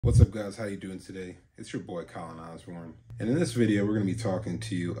What's up, guys? How you doing today? It's your boy Colin Osborne, and in this video we're going to be talking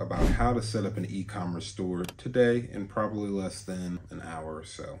to you about how to set up an e-commerce store today in probably less than an hour or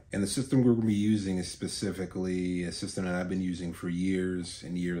so. And the system we're going to be using is specifically a system that I've been using for years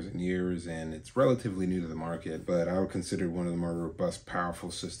and years and years, and it's relatively new to the market, but I would consider it one of the more robust, powerful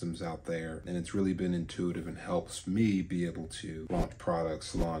systems out there, and it's really been intuitive and helps me be able to launch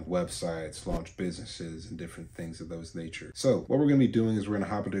products, launch websites, launch businesses, and different things of those nature. So what we're going to be doing is we're going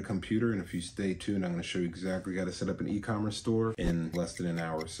to hop into a computer, and if you stay tuned, I'm going to show you exactly how to set up an e-commerce store in less than an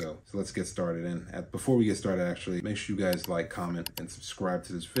hour or so. So let's get started. And before we get started, actually, make sure you guys like, comment, and subscribe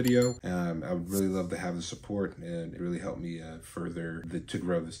to this video. I would really love to have the support, and it really helped me further to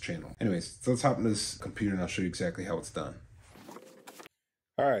grow this channel. Anyways, so let's hop into this computer, and I'll show you exactly how it's done.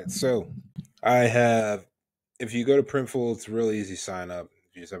 All right, so if you go to Printful, it's really easy to sign up.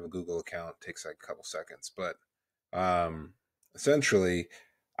 You just have a Google account. It takes like a couple seconds, but essentially,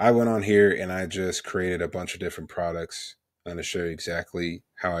 I went on here and I just created a bunch of different products. I'm going to show you exactly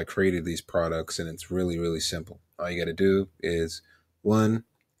how I created these products, and it's really, really simple. All you got to do is, one,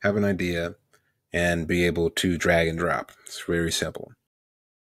 have an idea and be able to drag and drop. It's very simple.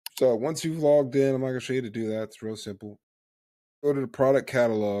 So once you've logged in, I'm not going to show you to do that. It's real simple. Go to the product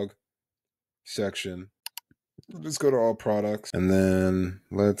catalog section. Just go to all products, and then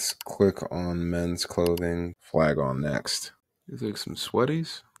let's click on men's clothing, flag on next. These like some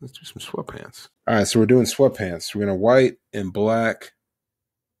sweaties. Let's do some sweatpants. All right, so we're doing sweatpants. We're going to white and black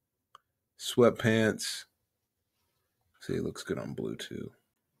sweatpants. See, it looks good on blue too.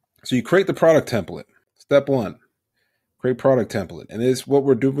 So you create the product template. Step one, create product template. And what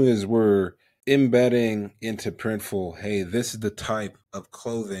we're doing is we're embedding into Printful, hey, this is the type of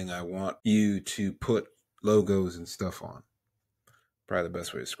clothing I want you to put logos and stuff on. Probably the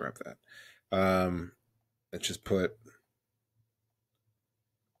best way to describe that. Let's just put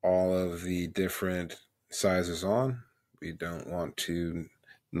all of the different sizes on. We don't want to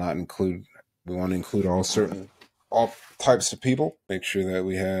not include, we want to include all types of people. Make sure that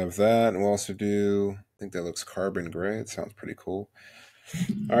we have that. And we'll also do, I think that looks carbon gray. It sounds pretty cool.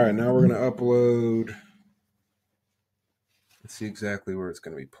 All right, now we're going to upload. Let's see exactly where it's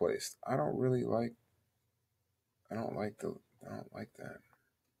going to be placed. I don't like that.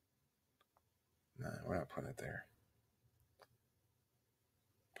 No, we're not putting it there.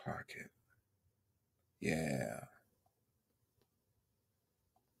 Pocket. Yeah.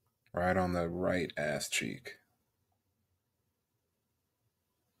 Right on the right ass cheek.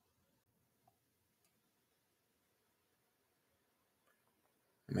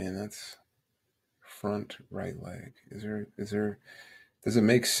 Man, that's front right leg. Does it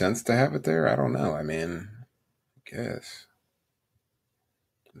make sense to have it there? I don't know. I mean, I guess.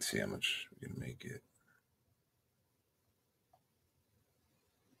 Let's see how much we can make it.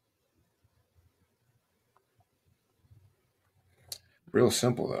 Real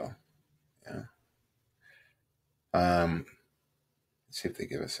simple though. Yeah. Let's see if they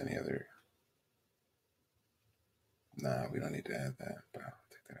give us any other. Nah, we don't need to add that, but I'll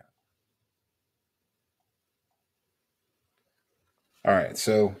take that out. All right,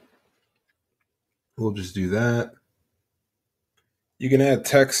 so we'll just do that. You can add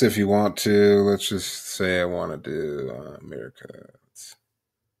text if you want to. Let's just say I want to do America.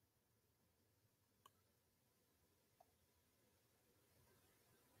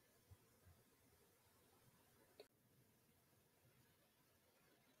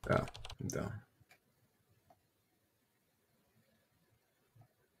 Oh, I'm done.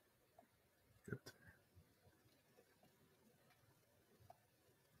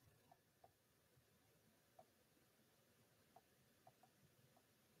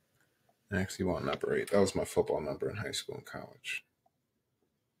 I actually want number 8. That was my football number in high school and college.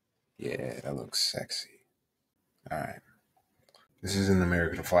 Yeah, that looks sexy. All right. This is an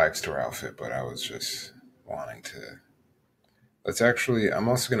American flag store outfit, but I was just wanting to. I'm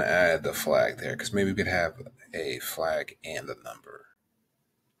also going to add the flag there because maybe we could have a flag and a number.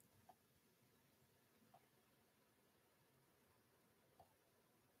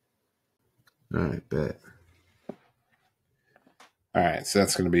 All right, bet. All right, so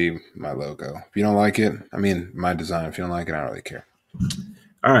that's going to be my logo. If you don't like it, my design, if you don't like it, I don't really care.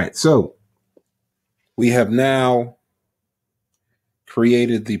 All right, so we have now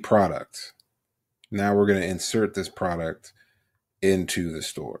created the product. Now we're going to insert this product into the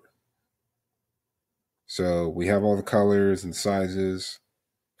store. So we have all the colors and sizes.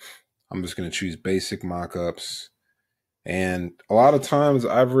 I'm just going to choose basic mockups. And a lot of times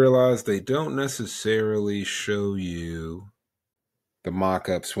I've realized they don't necessarily show you the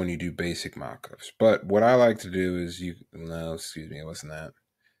mockups when you do basic mockups. But what I like to do is it wasn't that.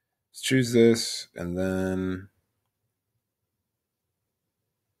 Let's choose this, and then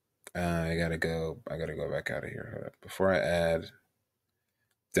I gotta go back out of here. Before I add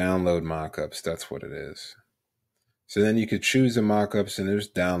download mockups, that's what it is. So then you could choose the mockups and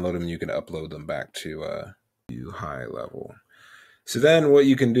just download them. And you can upload them back to GoHighLevel. So then what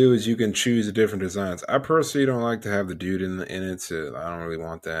you can do is you can choose the different designs. I personally don't like to have the dude in it, so I don't really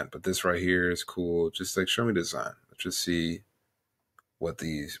want that. But this right here is cool. Just like show me design. Let's just see what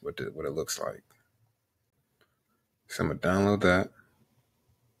it looks like. So I'm gonna download that.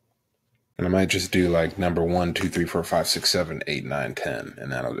 And I might just do like number 1, 2, 3, 4, 5, 6, 7, 8, 9, 10.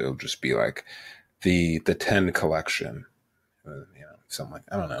 And it'll just be like the 10 collection. Something like,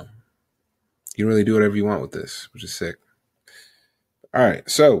 I don't know. You can really do whatever you want with this, which is sick. All right,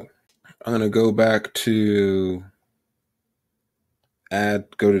 so I'm gonna go back to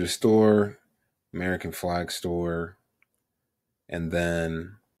go to the store, American flag store, and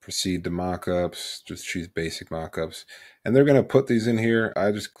then proceed to mockups. Just choose basic mockups, and they're gonna put these in here.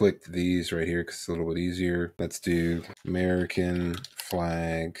 I just clicked these right here because it's a little bit easier. Let's do American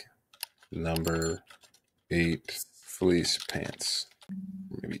flag number 8 fleece pants,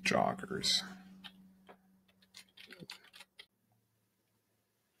 maybe joggers.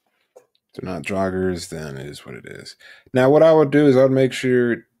 If they're not joggers, then it is what it is. Now, what I would do is I would make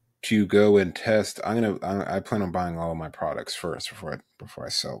sure to go and test. I plan on buying all of my products first before I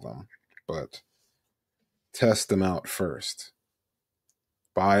sell them, but test them out first.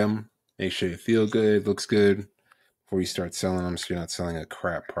 Buy them, make sure you feel good, looks good before you start selling them, so you're not selling a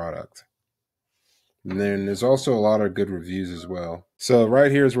crap product. And then there's also a lot of good reviews as well. So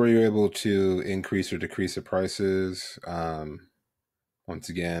right here is where you're able to increase or decrease the prices. Once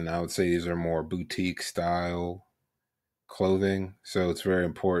again, I would say these are more boutique style clothing, so it's very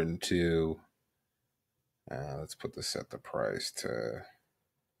important to let's put this at the price to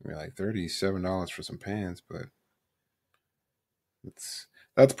like $37 for some pants, but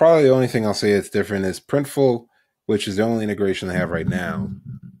that's probably the only thing I'll say it's different is Printful, which is the only integration they have right now.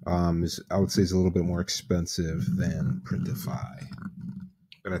 I would say is a little bit more expensive than Printify,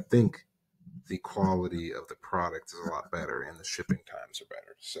 but I think the quality of the product is a lot better and the shipping times are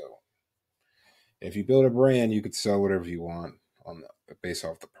better. So if you build a brand, you could sell whatever you want based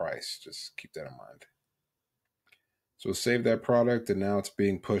off the price. Just keep that in mind. So we'll save that product, and now it's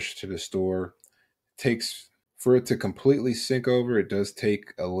being pushed to the store. It takes for it to completely sync over. It does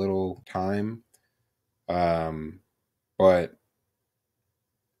take a little time, but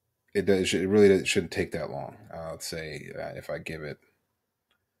it shouldn't take that long. Let's say if I give it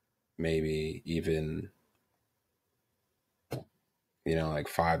maybe even like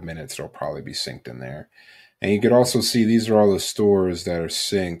 5 minutes, it'll probably be synced in there. And you could also see these are all the stores that are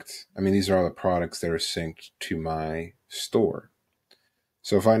synced. I mean, these are all the products that are synced to my store.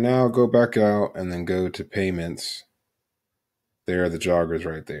 So if I now go back out and then go to payments, there are the joggers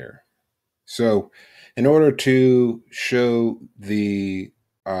right there. So in order to show the,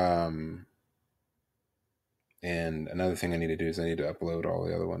 and another thing I need to do is I need to upload all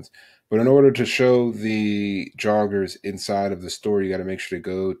the other ones. But in order to show the joggers inside of the store, you got to make sure to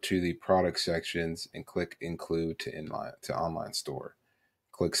go to the product sections and click include to online store.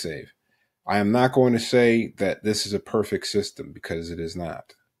 Click save. I am not going to say that this is a perfect system because it is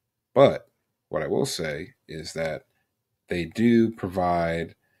not. But what I will say is that they do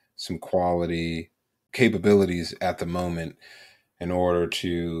provide some quality capabilities at the moment in order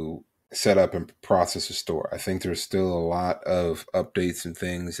to set up and process a store. I think there's still a lot of updates and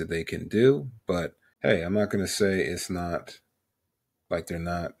things that they can do, but hey, I'm not going to say it's not like they're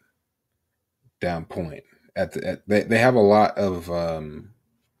not down point. They have a lot of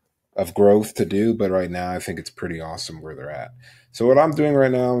growth to do, but right now I think it's pretty awesome where they're at. So what I'm doing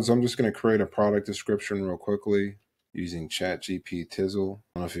right now is I'm just going to create a product description real quickly using ChatGPT Tizzle.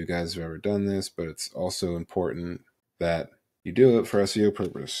 I don't know if you guys have ever done this, but it's also important that you do it for SEO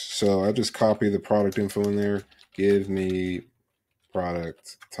purpose. So I just copy the product info in there. Give me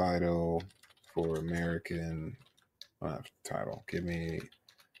product title for American title. Give me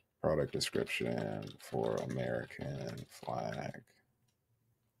product description for American flag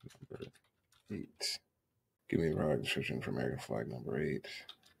number 8. Give me a product description for American flag number 8.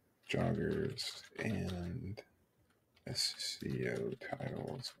 Joggers and SEO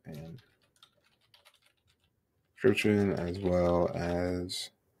titles and description as well as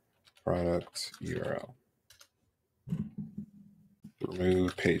product URL.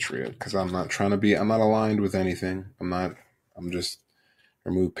 Remove Patriot because I'm not aligned with anything. I'm just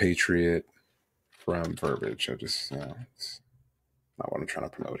remove Patriot from verbiage. It's not what I'm trying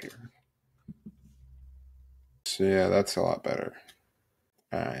to promote here. So yeah, that's a lot better.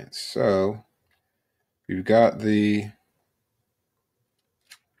 All right, so you've got the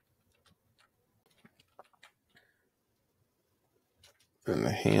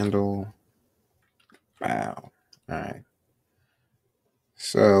handle. Wow. All right.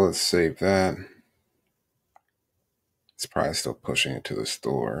 So let's save that. It's probably still pushing it to the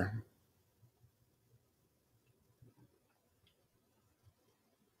store.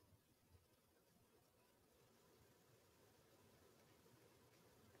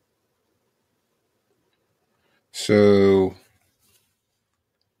 So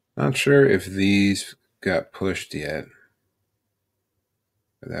not sure if these got pushed yet,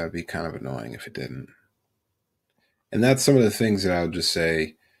 but that would be kind of annoying if it didn't. And that's some of the things that I would just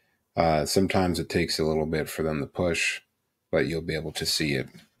say. Sometimes it takes a little bit for them to push, but you'll be able to see it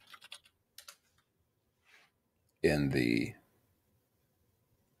in the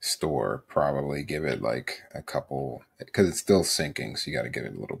store. Probably give it like a couple, because it's still syncing, so you got to give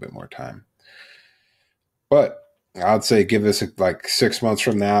it a little bit more time. But I'd say give this like 6 months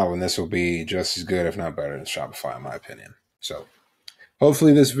from now, and this will be just as good, if not better, than Shopify, in my opinion. So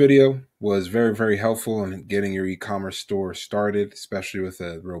hopefully this video was very, very helpful in getting your e-commerce store started, especially with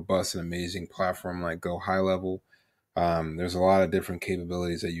a robust and amazing platform like GoHighLevel. There's a lot of different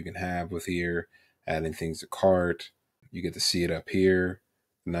capabilities that you can have with here, adding things to cart. You get to see it up here.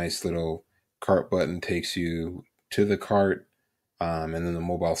 Nice little cart button takes you to the cart. And then the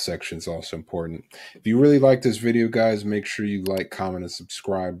mobile section is also important. If you really like this video, guys, make sure you like, comment, and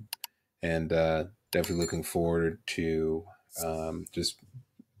subscribe. And definitely looking forward to just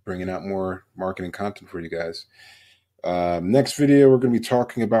bringing out more marketing content for you guys. Next video, we're going to be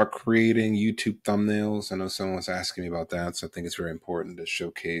talking about creating YouTube thumbnails. I know someone was asking me about that, so I think it's very important to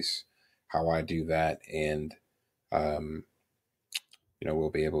showcase how I do that. And, we'll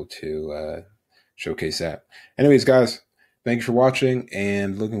be able to showcase that. Anyways, guys, thank you for watching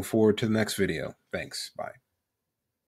and looking forward to the next video. Thanks. Bye.